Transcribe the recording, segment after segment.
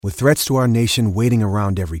With threats to our nation waiting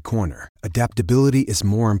around every corner, adaptability is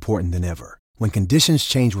more important than ever. When conditions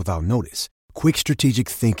change without notice, quick strategic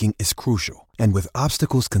thinking is crucial. And with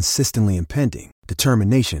obstacles consistently impending,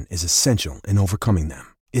 determination is essential in overcoming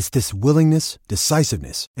them. It's this willingness,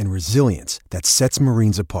 decisiveness, and resilience that sets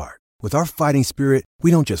Marines apart. With our fighting spirit, we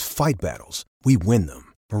don't just fight battles, we win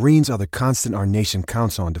them. Marines are the constant our nation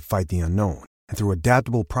counts on to fight the unknown. And through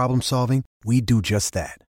adaptable problem solving, we do just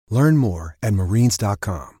that. Learn more at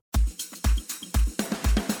marines.com.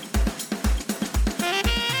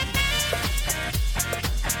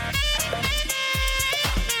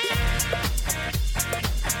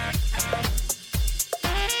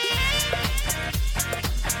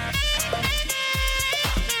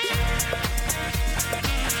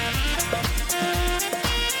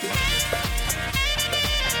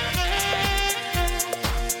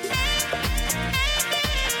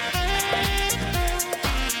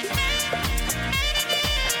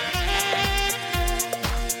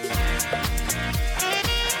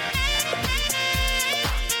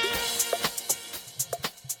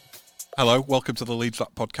 Hello, welcome to the Leeds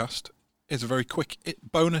That podcast. It's a very quick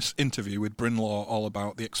bonus interview with Bryn Law all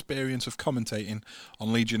about the experience of commentating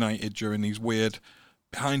on Leeds United during these weird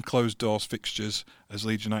behind closed doors fixtures as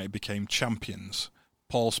Leeds United became champions.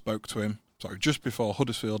 Paul spoke to him just before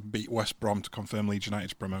Huddersfield beat West Brom to confirm Leeds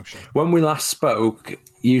United's promotion. When we last spoke,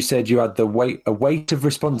 you said you had a weight of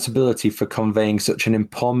responsibility for conveying such an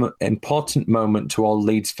important moment to all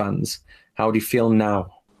Leeds fans. How do you feel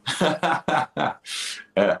now?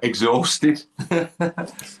 Exhausted.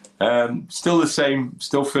 Still the same,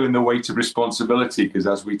 still feeling the weight of responsibility because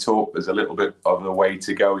as we talk, there's a little bit of the way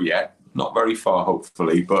to go yet. Not very far,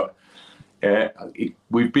 hopefully, but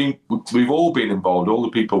we've all been involved. All the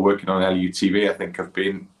people working on LUTV, I think,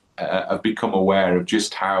 have become aware of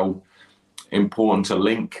just how important a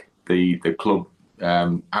link the club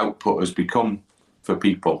output has become for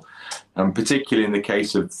people. And particularly in the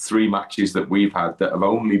case of 3 matches that we've had that have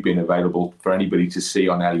only been available for anybody to see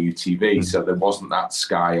on LUTV. So there wasn't that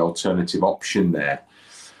Sky alternative option there.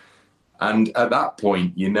 And at that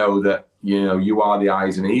point, you know that you are the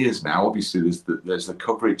eyes and ears now. Obviously, there's the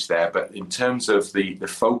coverage there. But in terms of the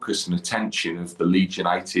focus and attention of the Leeds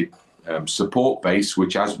United support base,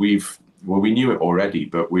 which as we knew it already,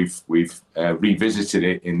 but we've revisited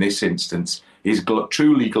it in this instance, is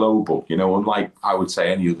truly global, unlike, I would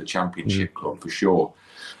say, any other championship club for sure.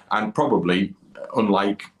 And probably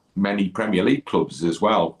unlike many Premier League clubs as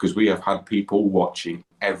well, because we have had people watching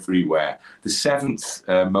everywhere. The seventh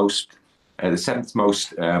most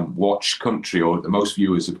watched country, or the most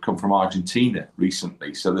viewers, have come from Argentina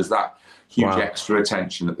recently. So there's that huge extra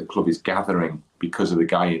attention that the club is gathering because of the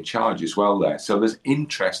guy in charge as well there. So there's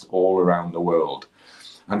interest all around the world.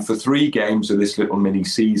 And for 3 games of this little mini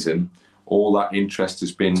season, all that interest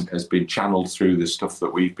has been channeled through the stuff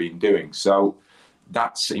that we've been doing. So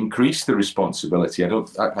that's increased the responsibility.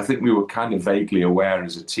 I think we were kind of vaguely aware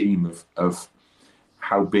as a team of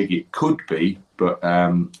how big it could be, but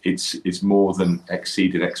it's more than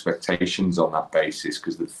exceeded expectations on that basis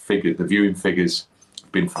because the viewing figures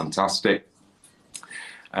have been fantastic,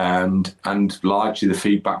 and largely the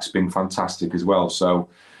feedback's been fantastic as well. So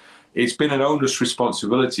it's been an onerous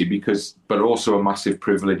responsibility but also a massive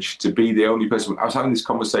privilege to be the only person. I was having this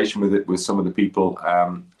conversation with some of the people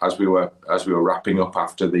as we were wrapping up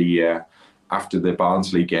after the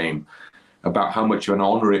Barnsley game about how much of an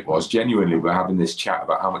honour it was. Genuinely, we're having this chat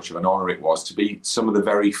about how much of an honour it was to be some of the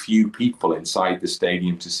very few people inside the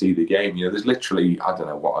stadium to see the game. There's literally, I don't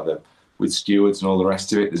know with stewards and all the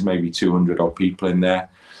rest of it, there's maybe 200 odd people in there.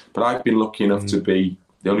 But I've been lucky enough to be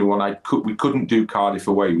the only one. We couldn't do Cardiff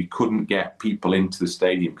away. We couldn't get people into the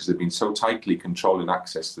stadium because they've been so tightly controlling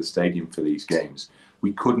access to the stadium for these games.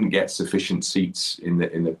 We couldn't get sufficient seats in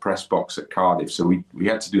the press box at Cardiff, so we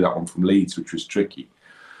had to do that one from Leeds, which was tricky.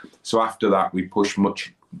 So after that, we pushed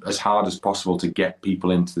as hard as possible to get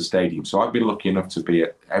people into the stadium. So I've been lucky enough to be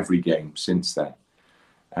at every game since then,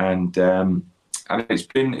 and it's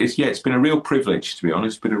been a real privilege, to be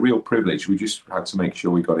honest. It's been a real privilege. We just had to make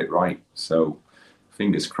sure we got it right. So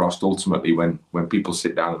fingers crossed. Ultimately, when people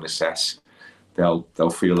sit down and assess, they'll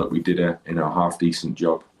feel that we did a half decent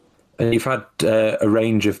job. And you've had a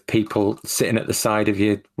range of people sitting at the side of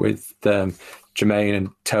you with Jermaine and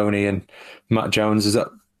Tony and Matt Jones. Has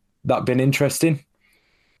that been interesting?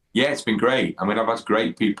 Yeah, it's been great. I mean, I've had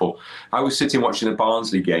great people. I was sitting watching the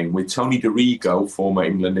Barnsley game with Tony DeRigo, former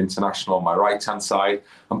England international, on my right-hand side,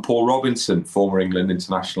 and Paul Robinson, former England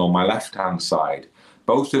international, on my left-hand side,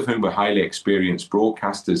 both of whom were highly experienced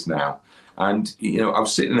broadcasters now. And, I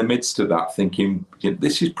was sitting in the midst of that thinking,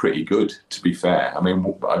 this is pretty good, to be fair. I mean,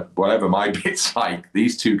 whatever my bit's like,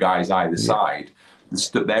 these two guys either side,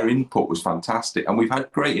 their input was fantastic. And we've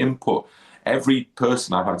had great input. Every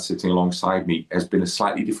person I've had sitting alongside me has been a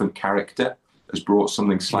slightly different character, has brought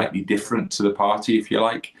something slightly different to the party, if you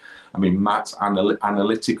like. I mean, Matt's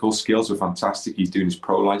analytical skills are fantastic. He's doing his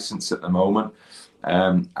pro license at the moment.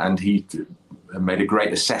 And he made a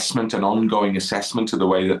great assessment, an ongoing assessment of the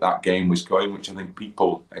way that game was going, which I think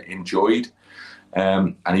people enjoyed.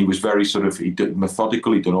 And he was very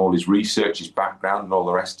methodical. He'd done all his research, his background and all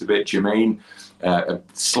the rest of it. Jermaine,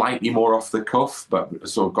 slightly more off the cuff, but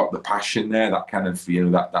sort of got the passion there, that kind of,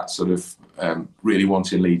 that sort of really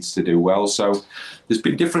wanting Leeds to do well. So there's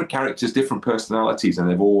been different characters, different personalities, and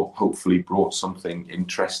they've all hopefully brought something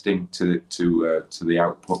interesting to the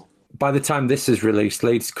output. By the time this is released,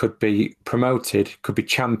 Leeds could be promoted, could be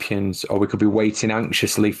champions, or we could be waiting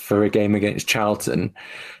anxiously for a game against Charlton.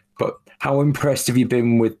 But how impressed have you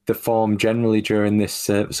been with the form generally during this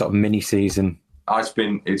sort of mini-season?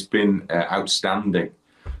 It's been outstanding,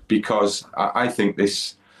 because I think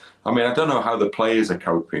this... I mean, I don't know how the players are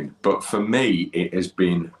coping, but for me, it's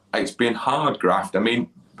been hard graft. I mean,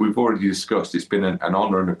 we've already discussed it's been an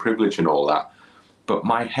honour and a privilege and all that. But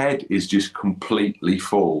my head is just completely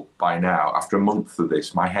full by now. After a month of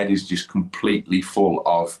this, my head is just completely full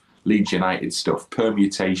of Leeds United stuff,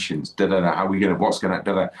 permutations, what's going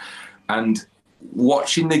to, and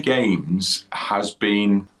watching the games has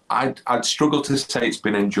been, I'd struggle to say it's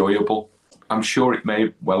been enjoyable. I'm sure it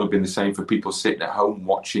may well have been the same for people sitting at home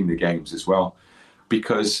watching the games as well,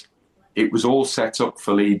 because it was all set up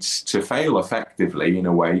for Leeds to fail effectively in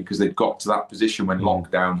a way, because they'd got to that position when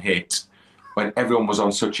lockdown hit, when everyone was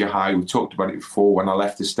on such a high. We talked about it before, when I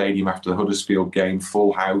left the stadium after the Huddersfield game,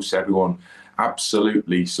 full house, everyone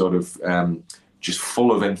absolutely sort of just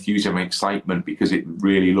full of enthusiasm and excitement, because it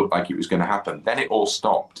really looked like it was going to happen. Then it all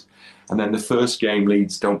stopped. And then the first game,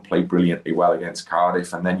 Leeds don't play brilliantly well against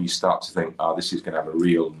Cardiff, and then you start to think, this is going to have a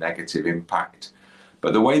real negative impact.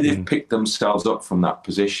 But the way they've picked themselves up from that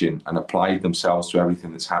position and applied themselves to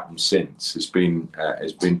everything that's happened since has been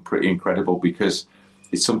pretty incredible, because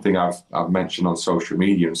it's something I've mentioned on social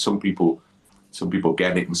media, and some people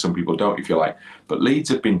get it and some people don't, if you like. But Leeds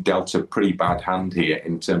have been dealt a pretty bad hand here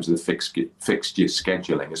in terms of the fixture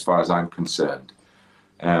scheduling, as far as I'm concerned,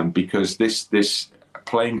 because this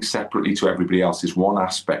playing separately to everybody else is one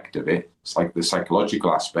aspect of it. It's like the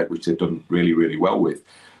psychological aspect, which they've done really, really well with.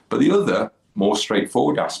 But the other, more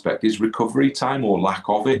straightforward aspect is recovery time, or lack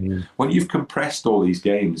of it. When you've compressed all these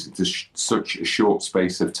games into such a short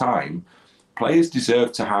space of time, players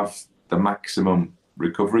deserve to have the maximum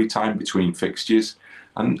recovery time between fixtures.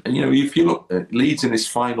 And if you look at Leeds in this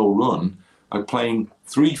final run, are playing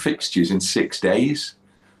 3 fixtures in 6 days.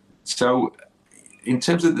 So in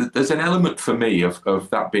terms of there's an element for me of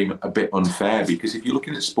that being a bit unfair, because if you're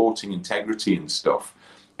looking at sporting integrity and stuff,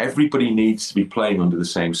 everybody needs to be playing under the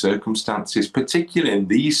same circumstances, particularly in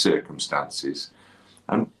these circumstances.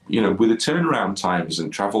 And, with the turnaround times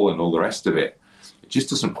and travel and all the rest of it, it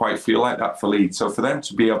just doesn't quite feel like that for Leeds. So for them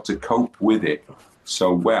to be able to cope with it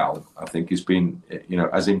so well, I think has been,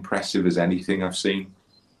 as impressive as anything I've seen.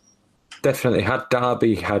 Definitely. Had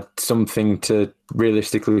Derby had something to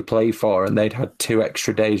realistically play for, and they'd had 2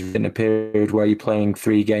 extra days within a period where you're playing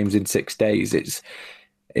 3 games in 6 days,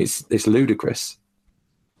 it's ludicrous.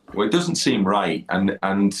 Well, it doesn't seem right, and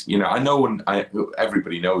I know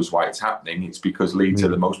everybody knows why it's happening. It's because Leeds are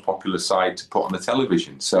the most popular side to put on the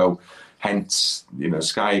television, so hence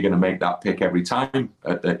Sky are going to make that pick every time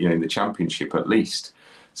in the Championship at least.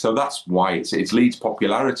 So that's why it's Leeds'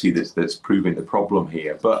 popularity that's proving the problem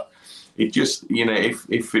here. But it just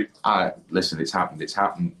if listen, it's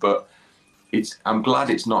happened, but I'm glad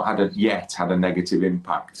it's not had a negative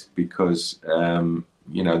impact, because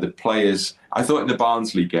the players. I thought in the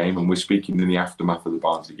Barnsley game, and we're speaking in the aftermath of the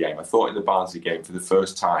Barnsley game, I thought in the Barnsley game for the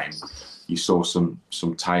first time you saw some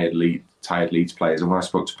tired Leeds players. And when I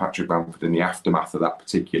spoke to Patrick Bamford in the aftermath of that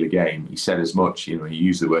particular game, he said as much. He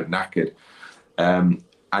used the word knackered.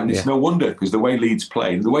 And it's no wonder, because the way Leeds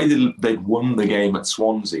played, the way they'd won the game at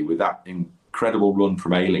Swansea with that incredible run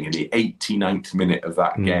from Ayling in the 89th minute of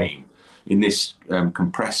that game, in this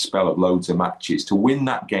compressed spell of loads of matches, to win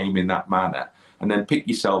that game in that manner, and then pick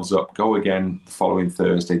yourselves up, go again the following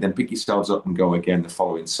Thursday, then pick yourselves up and go again the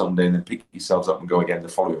following Sunday, and then pick yourselves up and go again the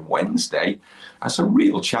following Wednesday. That's a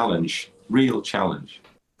real challenge.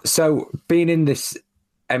 So being in this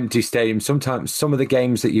empty stadium, sometimes some of the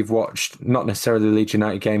games that you've watched, not necessarily the Leeds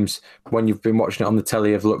United games, when you've been watching it on the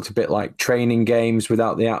telly, have looked a bit like training games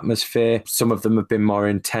without the atmosphere. Some of them have been more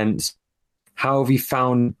intense. How have you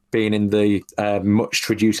found being in the much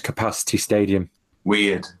reduced capacity stadium?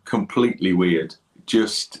 Weird, completely weird.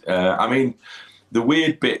 Just, the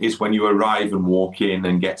weird bit is when you arrive and walk in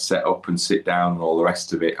and get set up and sit down and all the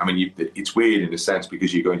rest of it. I mean, it's weird in a sense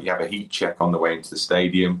because you have a heat check on the way into the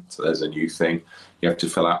stadium. So there's a new thing. You have to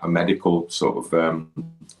fill out a medical sort of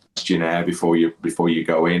questionnaire before you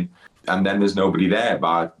go in. And then there's nobody there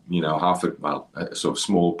but, a sort of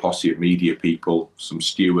small posse of media people, some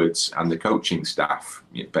stewards and the coaching staff.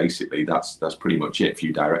 Basically, that's pretty much it, a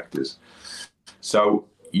few directors. So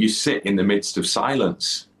you sit in the midst of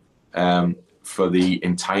silence for the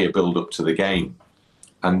entire build-up to the game.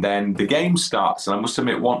 And then the game starts. And I must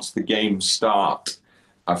admit, once the game starts,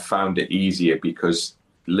 I've found it easier because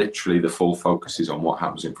literally the full focus is on what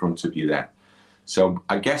happens in front of you then. So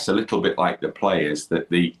I guess a little bit like the players, that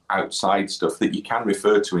the outside stuff that you can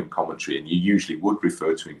refer to in commentary, and you usually would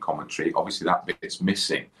refer to in commentary, obviously that bit's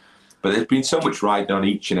missing. But there's been so much riding on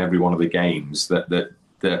each and every one of the games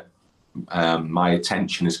that my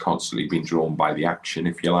attention has constantly been drawn by the action,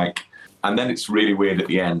 if you like. And then it's really weird at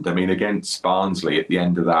the end. I mean, against Barnsley, at the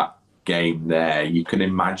end of that game there, you can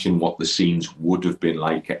imagine what the scenes would have been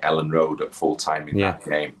like at Ellen Road at full time in that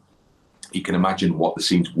game. You can imagine what the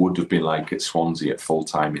scenes would have been like at Swansea at full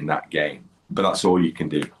time in that game. But that's all you can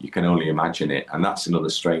do. You can only imagine it. And that's another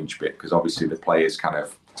strange bit because obviously the players kind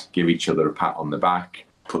of give each other a pat on the back,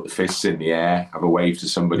 put the fists in the air, have a wave to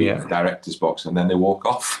somebody in the director's box, and then they walk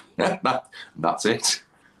off. That's it.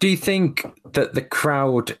 Do you think that the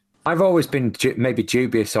crowd... I've always been maybe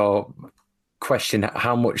dubious or question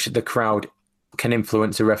how much the crowd can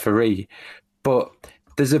influence a referee, but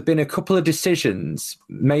there's been a couple of decisions,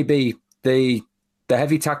 maybe the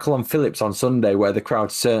heavy tackle on Phillips on Sunday, where the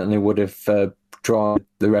crowd certainly would have drawn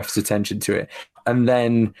the ref's attention to it, and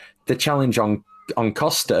then the challenge on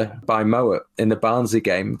Costa by Mowat in the Barnsley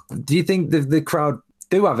game. Do you think the crowd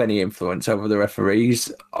do have any influence over the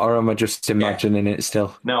referees, or am I just imagining it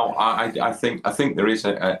still? No, I think there is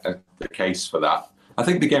a case for that. I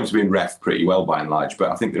think the game's been ref pretty well by and large,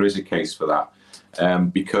 but I think there is a case for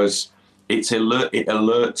that because it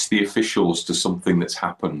alerts the officials to something that's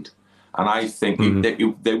happened. And I think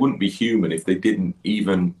they wouldn't be human if they didn't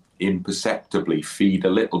even imperceptibly feed a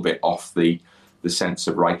little bit off the sense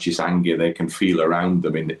of righteous anger they can feel around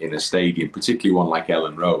them in a stadium, particularly one like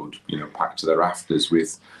Ellen Road, packed to the rafters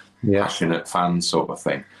with passionate fans sort of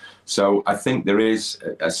thing. So I think there is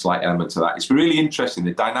a slight element to that. It's really interesting,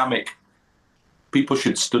 the dynamic. People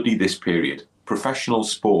should study this period. Professional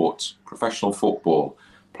sports, professional football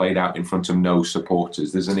played out in front of no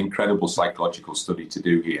supporters. There's an incredible psychological study to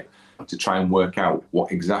do here to try and work out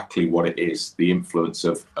what it is, the influence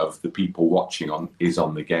of the people watching is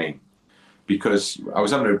on the game. Because I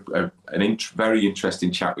was having a very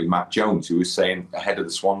interesting chat with Matt Jones, who was saying ahead of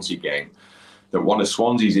the Swansea game that one of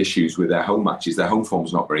Swansea's issues with their home matches, their home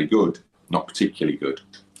form's not very good, not particularly good.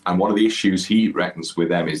 And one of the issues he reckons with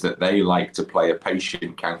them is that they like to play a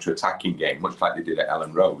patient counter-attacking game, much like they did at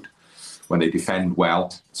Ellen Road, when they defend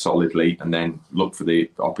well, solidly, and then look for the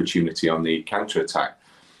opportunity on the counter-attack.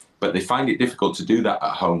 But they find it difficult to do that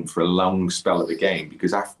at home for a long spell of the game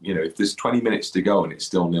because, if there's 20 minutes to go and it's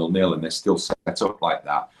still 0-0 and they're still set up like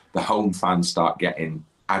that, the home fans start getting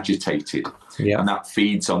agitated. Yeah. And that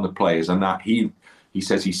feeds on the players. And that he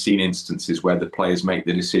says he's seen instances where the players make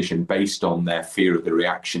the decision based on their fear of the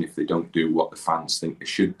reaction if they don't do what the fans think they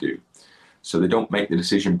should do. So they don't make the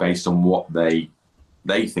decision based on what they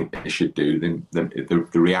think they should do. Then the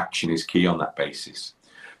reaction is key on that basis.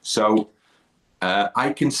 So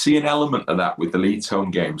I can see an element of that with the Leeds home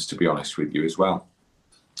games, to be honest with you, as well.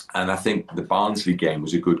 And I think the Barnsley game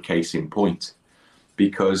was a good case in point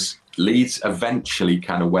because Leeds eventually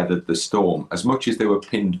kind of weathered the storm. As much as they were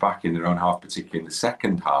pinned back in their own half, particularly in the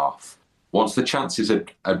second half, once the chances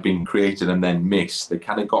had been created and then missed, they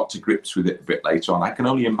kind of got to grips with it a bit later on. I can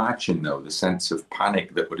only imagine, though, the sense of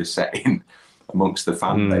panic that would have set in amongst the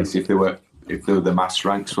fan base if the mass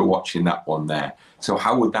ranks were watching that one there. So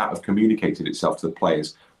how would that have communicated itself to the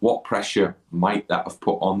players? What pressure might that have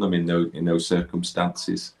put on them in those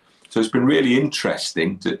circumstances? So it's been really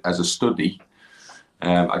interesting as a study.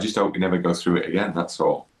 I just hope we never go through it again, that's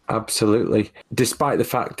all. Absolutely. Despite the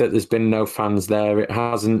fact that there's been no fans there, it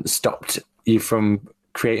hasn't stopped you from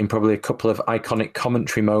creating probably a couple of iconic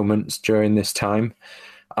commentary moments during this time.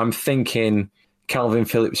 I'm thinking Calvin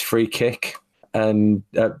Phillips' free kick and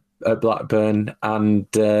at Blackburn and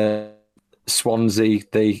Swansea,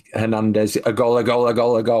 the Hernandez, a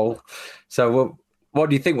goal. So what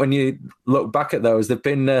do you think when you look back at those? They've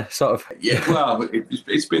been sort of... Yeah, well,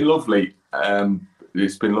 it's been lovely.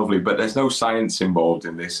 It's been lovely, but there's no science involved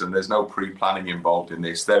in this, and there's no pre-planning involved in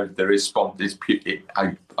this. There is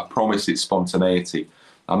I promise it's spontaneity.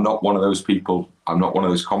 I'm not one of those people. I'm not one of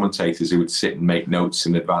those commentators who would sit and make notes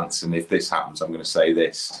in advance. And if this happens, I'm going to say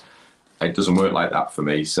this. It doesn't work like that for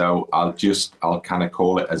me. So I'll kind of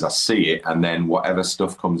call it as I see it. And then whatever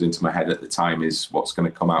stuff comes into my head at the time is what's going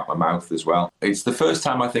to come out my mouth as well. It's the first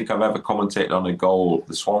time I think I've ever commentated on a goal,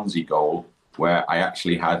 the Swansea goal, where I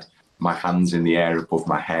actually had my hands in the air above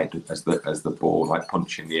my head as the ball, like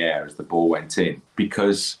punching the air as the ball went in.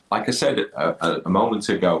 Because, like I said a moment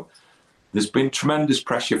ago, there's been tremendous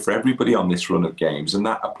pressure for everybody on this run of games, and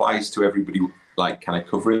that applies to everybody, like, kind of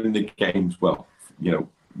covering the games. Well, you know,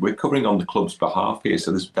 we're covering on the club's behalf here,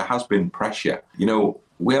 so there has been pressure. You know,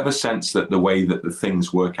 we have a sense that the way that the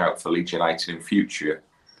things work out for Leeds United in future,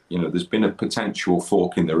 you know, there's been a potential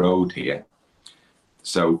fork in the road here.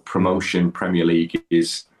 So promotion, Premier League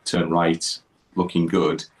is turn right, looking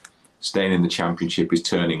good. Staying in the Championship is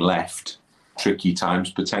turning left. Tricky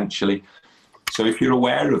times potentially. So if you're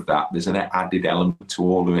aware of that, there's an added element to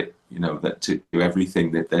all of it, you know, that to everything,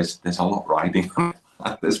 that there's a lot riding on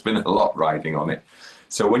it. There's been a lot riding on it.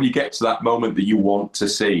 So when you get to that moment that you want to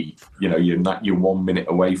see, you know, you're 1 minute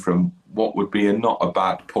away from what would be not a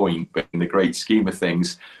bad point, but in the great scheme of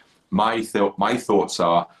things, my thoughts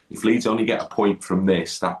are, if Leeds only get a point from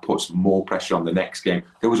this, that puts more pressure on the next game.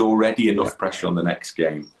 There was already enough pressure on the next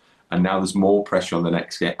game, and now there's more pressure on the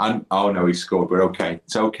next game. And oh no, he scored. We're okay.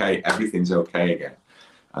 It's okay. Everything's okay again.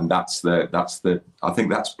 And that's the. I think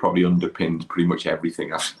that's probably underpinned pretty much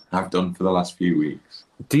everything I've done for the last few weeks.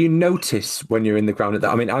 Do you notice when you're in the ground at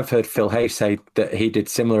that? I mean, I've heard Phil Hay say that he did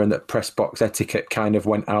similar, and that press box etiquette kind of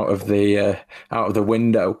went out of the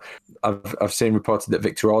window. I've seen reported that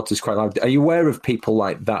Victor Orta's quite loud. Are you aware of people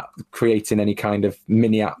like that creating any kind of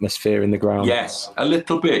mini atmosphere in the ground? Yes, a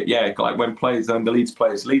little bit, yeah. Like when players, and the Leeds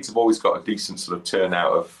players, Leeds have always got a decent sort of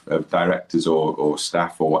turnout of directors or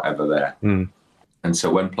staff or whatever there. Mm. And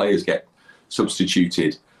so when players get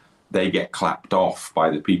substituted, they get clapped off by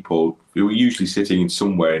the people who are usually sitting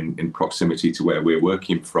somewhere in proximity to where we're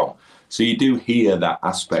working from. So you do hear that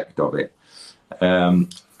aspect of it. Then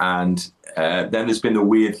there's been a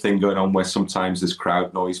weird thing going on where sometimes there's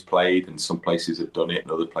crowd noise played, and some places have done it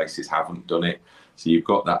and other places haven't done it. So you've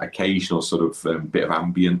got that occasional sort of bit of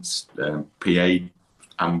ambience, PA,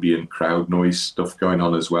 ambient crowd noise stuff going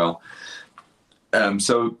on as well.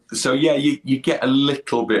 So yeah, you get a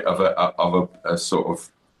little bit of a sort of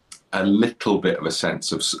a little bit of a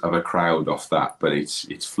sense of a crowd off that, but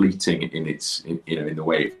it's fleeting in the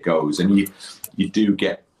way it goes, and you do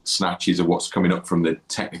get snatches of what's coming up from the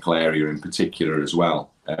technical area in particular as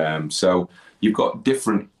well. So you've got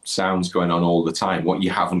different sounds going on all the time. What you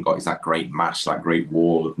haven't got is that great mass, that great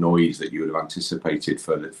wall of noise that you would have anticipated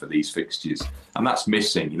for these fixtures, and that's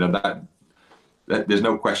missing. You know, that there's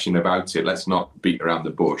no question about it. Let's not beat around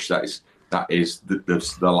the bush. That is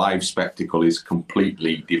the live spectacle is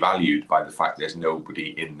completely devalued by the fact there's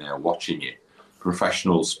nobody in there watching it.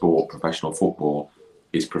 Professional sport, professional football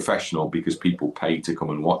is professional because people pay to come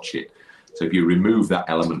and watch it. So if you remove that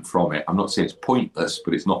element from it, I'm not saying it's pointless,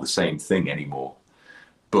 but it's not the same thing anymore.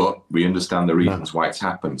 But we understand the reasons why it's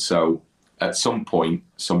happened. So at some point,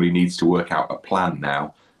 somebody needs to work out a plan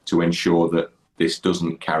now to ensure that this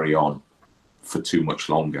doesn't carry on for too much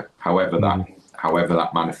longer. However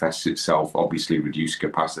that manifests itself, obviously reduced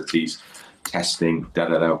capacities, testing,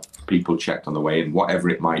 people checked on the way in, whatever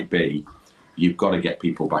it might be, you've got to get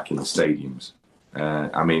people back in the stadiums.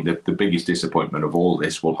 I mean, the biggest disappointment of all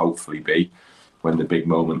this will hopefully be when the big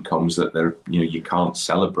moment comes that you can't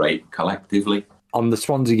celebrate collectively. On the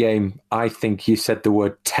Swansea game, I think you said the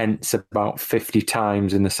word tense about 50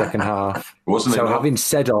 times in the second half. Wasn't it? So having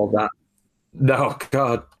said all that, no,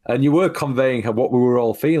 God. And you were conveying what we were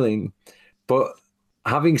all feeling. But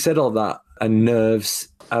having said all that, and nerves,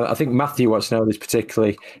 I think Matthew wants to know this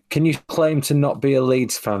particularly. Can you claim to not be a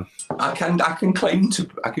Leeds fan? I can claim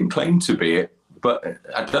to be it, but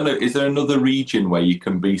I don't know. Is there another region where you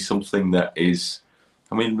can be something that is?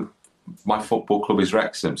 I mean, my football club is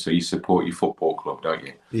Wrexham, so you support your football club, don't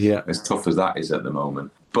you? Yeah. As tough as that is at the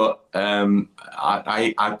moment, but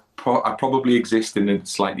I probably exist in a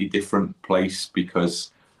slightly different place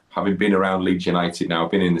because having been around Leeds United now,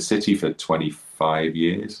 I've been in the city for 25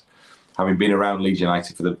 years. Having been around Leeds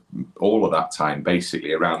United for all of that time,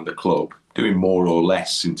 basically around the club, doing more or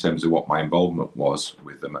less in terms of what my involvement was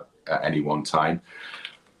with them at any one time,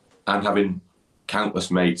 and having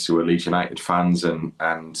countless mates who are Leeds United fans and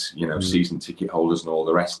season ticket holders and all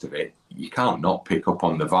the rest of it, you can't not pick up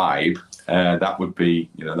on the vibe. That would be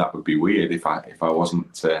weird if I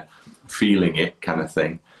wasn't feeling it, kind of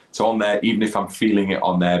thing. So on there, even if I'm feeling it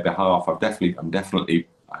on their behalf, I'm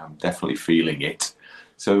definitely feeling it.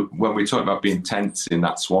 So when we're talking about being tense in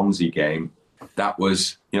that Swansea game, that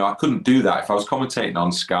was, I couldn't do that. If I was commentating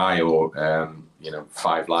on Sky or,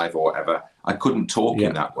 5 Live or whatever, I couldn't talk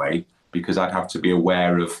in that way because I'd have to be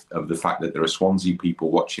aware of the fact that there are Swansea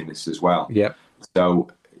people watching this as well. Yeah. So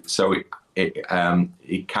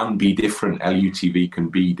it can be different. LUTV can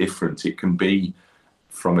be different. It can be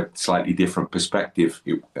from a slightly different perspective.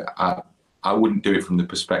 I wouldn't do it from the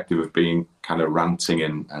perspective of being kind of ranting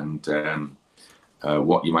and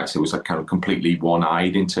what you might say was like kind of completely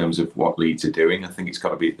one-eyed in terms of what Leeds are doing. I think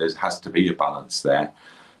there has to be a balance there,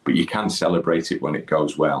 but you can celebrate it when it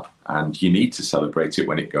goes well, and you need to celebrate it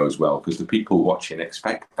when it goes well because the people watching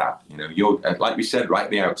expect that. You're like we said right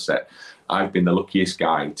at the outset. I've been the luckiest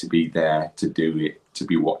guy to be there to do it, to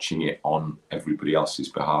be watching it on everybody else's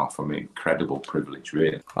behalf. I mean, incredible privilege,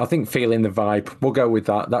 really. I think feeling the vibe, we'll go with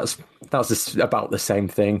that. That's about the same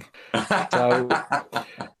thing. So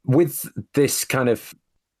with this kind of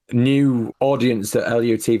new audience that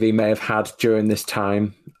LUTV may have had during this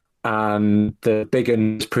time, and the big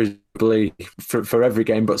ones presumably for every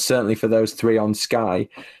game, but certainly for those 3 on Sky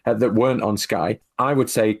that weren't on Sky, I would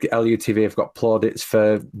say LUTV have got plaudits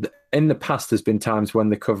for... In the past, there's been times when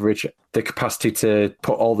the coverage, the capacity to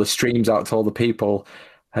put all the streams out to all the people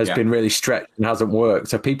has been really stretched and hasn't worked.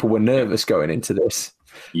 So people were nervous going into this.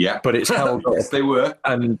 Yeah. But it's held up. Yes, they were.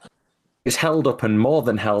 And it's held up and more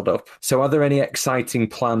than held up. So are there any exciting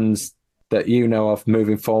plans that you know of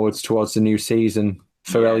moving forwards towards the new season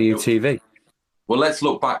for LUTV? Well, let's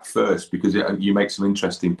look back first because you make some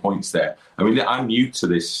interesting points there. I mean, I'm new to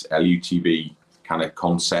this LUTV kind of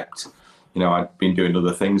concept. I'd been doing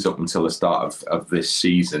other things up until the start of this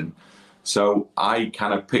season. So I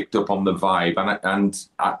kind of picked up on the vibe and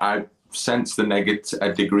I sensed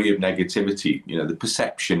a degree of negativity. The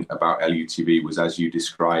perception about LUTV was, as you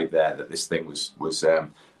described there, that this thing was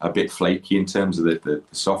a bit flaky in terms of the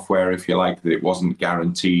software, if you like, that it wasn't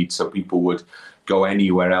guaranteed. So people would go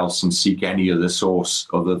anywhere else and seek any other source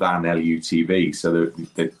other than LUTV. So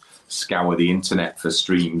they'd scour the internet for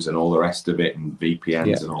streams and all the rest of it and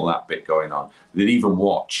VPNs and all that bit going on. They'd even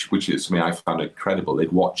watch, which is something I found incredible, they'd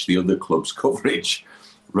watch the other club's coverage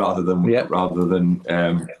rather than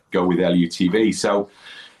go with LUTV. So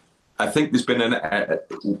I think there's been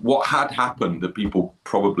what had happened that people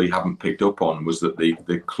probably haven't picked up on was that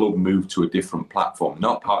the club moved to a different platform,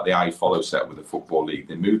 not part of the iFollow set with the Football League.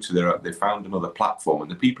 They found another platform, and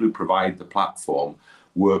the people who provide the platform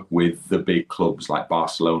work with the big clubs like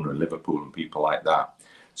Barcelona and Liverpool and people like that.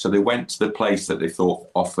 So they went to the place that they thought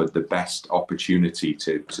offered the best opportunity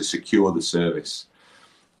to secure the service.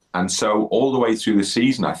 And so all the way through the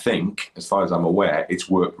season, I think, as far as I'm aware, it's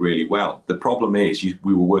worked really well. The problem is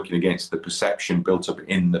we were working against the perception built up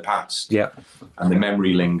in the past. Yeah. And the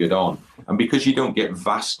memory lingered on. And because you don't get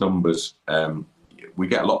vast numbers, we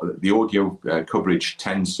get a lot of the audio coverage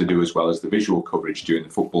tends to do as well as the visual coverage during the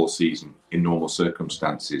football season in normal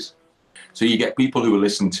circumstances. So you get people who will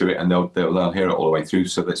listen to it and they'll hear it all the way through,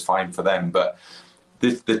 so that's fine for them. But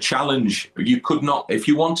the challenge, you could not, if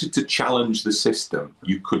you wanted to challenge the system,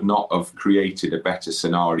 you could not have created a better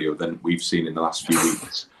scenario than we've seen in the last few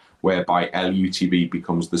weeks, whereby LUTV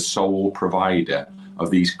becomes the sole provider of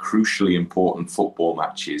these crucially important football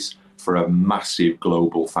matches for a massive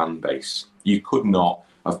global fan base. You could not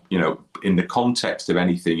have, in the context of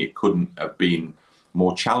anything, it couldn't have been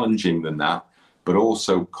more challenging than that. But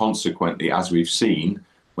also, consequently, as we've seen,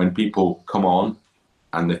 when people come on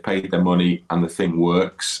and they've paid their money and the thing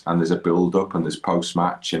works and there's a build-up and there's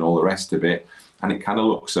post-match and all the rest of it, and it kind of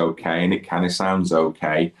looks okay and it kind of sounds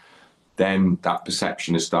okay, then that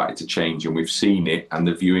perception has started to change, and we've seen it. And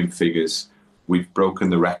the viewing figures, we've broken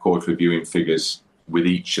the record for viewing figures with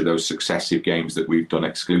each of those successive games that we've done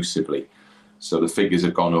exclusively. So the figures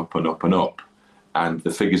have gone up and up and up, and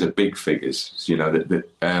the figures are big figures.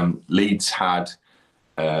 Leeds had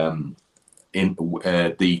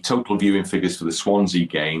the total viewing figures for the Swansea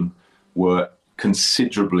game were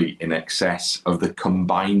considerably in excess of the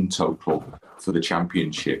combined total for the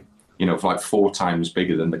Championship. For like 4 times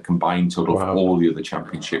bigger than the combined total for all the other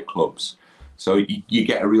Championship clubs. So you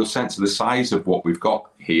get a real sense of the size of what we've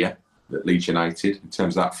got here at Leeds United in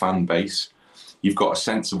terms of that fan base. You've got a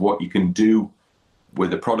sense of what you can do where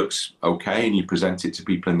the product's okay and you present it to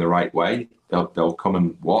people in the right way. They'll come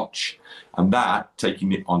and watch. And that,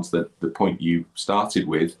 taking it onto the point you started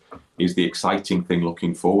with, is the exciting thing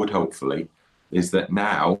looking forward, hopefully, is that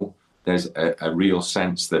now there's a real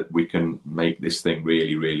sense that we can make this thing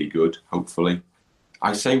really, really good, hopefully.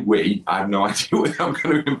 I say we, I have no idea whether I'm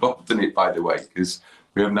going to be involved in it, by the way, because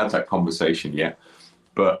we haven't had that conversation yet.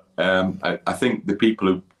 But I think the people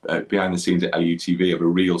who behind the scenes at LUTV have a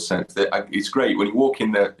real sense that it's great when you walk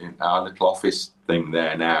in our little office thing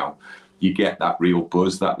there now. You get that real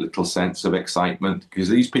buzz, that little sense of excitement, because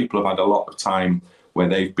these people have had a lot of time where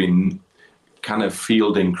they've been kind of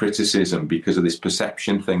fielding criticism because of this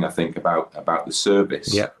perception thing, I think, about the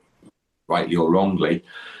service, rightly or wrongly.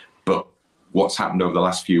 But what's happened over the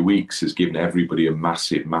last few weeks has given everybody a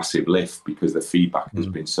massive, massive lift because the feedback has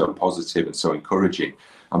been so positive and so encouraging.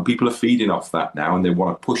 And people are feeding off that now, and they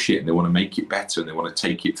want to push it and they want to make it better and they want to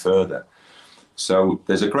take it further. So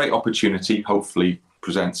there's a great opportunity, hopefully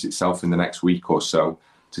presents itself in the next week or so,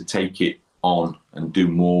 to take it on and do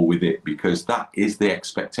more with it, because that is the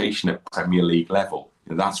expectation at Premier League level.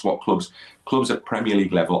 And that's what clubs at Premier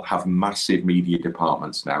League level have massive media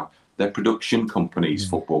departments now. They're production companies,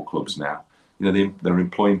 football clubs now. They're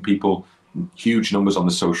employing people, huge numbers on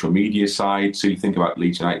the social media side. So you think about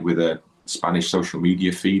Leeds United with a Spanish social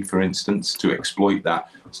media feed, for instance, to exploit that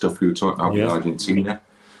stuff we were talking about with Argentina.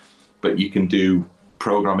 But you can do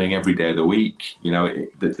programming every day of the week.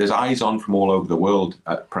 There's eyes on from all over the world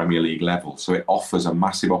at Premier League level, so it offers a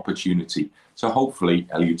massive opportunity. So hopefully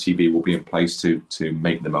LUTV will be in place to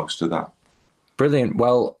make the most of that. Brilliant.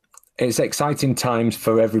 Well, it's exciting times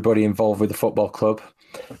for everybody involved with the football club,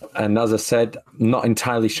 and as I said, I'm not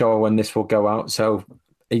entirely sure when this will go out, so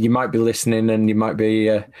you might be listening and you might be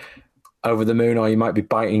over the moon, or you might be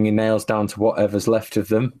biting your nails down to whatever's left of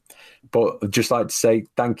them. But I'd just like to say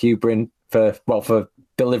thank you, Bryn, for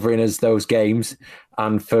delivering us those games,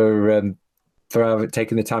 and for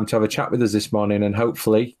taking the time to have a chat with us this morning. And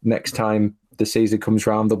hopefully next time the season comes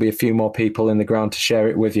round, there'll be a few more people in the ground to share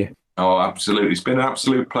it with you. Oh, absolutely. It's been an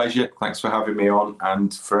absolute pleasure. Thanks for having me on.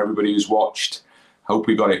 And for everybody who's watched, hope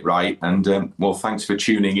we got it right. And well, thanks for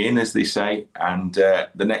tuning in, as they say. And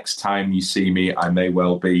the next time you see me, I may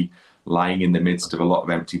well be lying in the midst of a lot of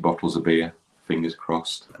empty bottles of beer. Fingers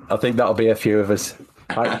crossed. I think that'll be a few of us.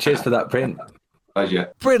 Right, cheers for that, Bryn.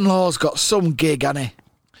 Pleasure. Bryn Law's got some gig, hasn't he?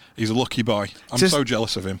 He's a lucky boy. I'm so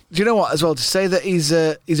jealous of him. Do you know what, as well, to say that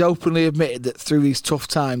he's openly admitted that through these tough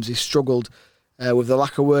times he's struggled with the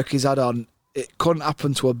lack of work he's had on. It couldn't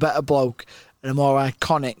happen to a better bloke and a more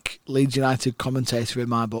iconic Leeds United commentator in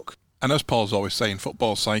my book. And as Paul's always saying,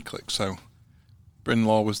 football's cyclic, so Bryn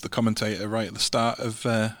Law was the commentator right at the start of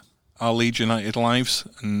our Leeds United lives,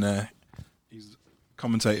 and he's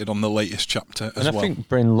commentated on the latest chapter as well. And I think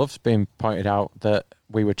Bryn loves being pointed out that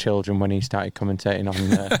we were children when he started commentating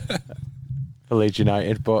on for Leeds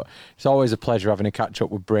United, but it's always a pleasure having a catch up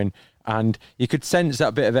with Bryn, and you could sense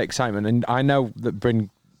that bit of excitement, and I know that Bryn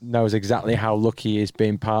knows exactly how lucky he is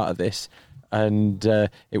being part of this, and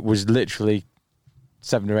it was literally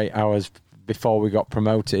 7 or 8 hours before we got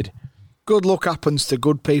promoted. Good luck happens to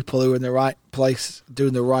good people who are in the right place,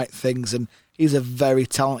 doing the right things, and he's a very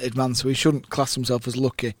talented man, so he shouldn't class himself as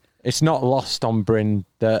lucky. It's not lost on Bryn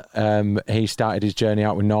that he started his journey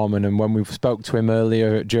out with Norman, and when we spoke to him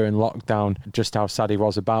earlier during lockdown, just how sad he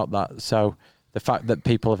was about that. So the fact that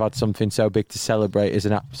people have had something so big to celebrate is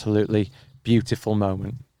an absolutely beautiful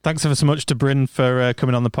moment. Thanks ever so much to Bryn for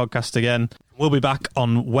coming on the podcast again. We'll be back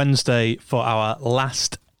on Wednesday for our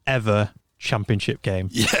last ever Championship game.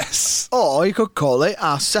 Yes! Or you could call it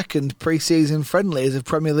our second pre-season friendly as a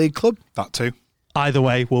Premier League club. That too. Either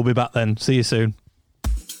way, we'll be back then. See you soon.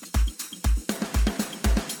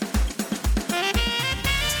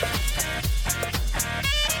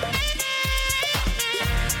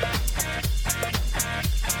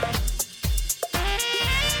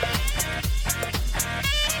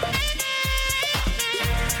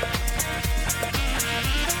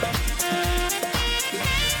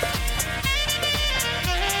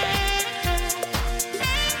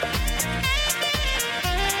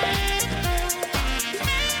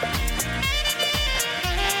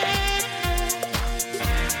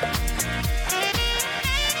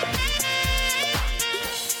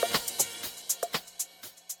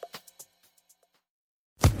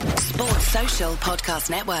 Sports Social Podcast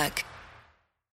Network.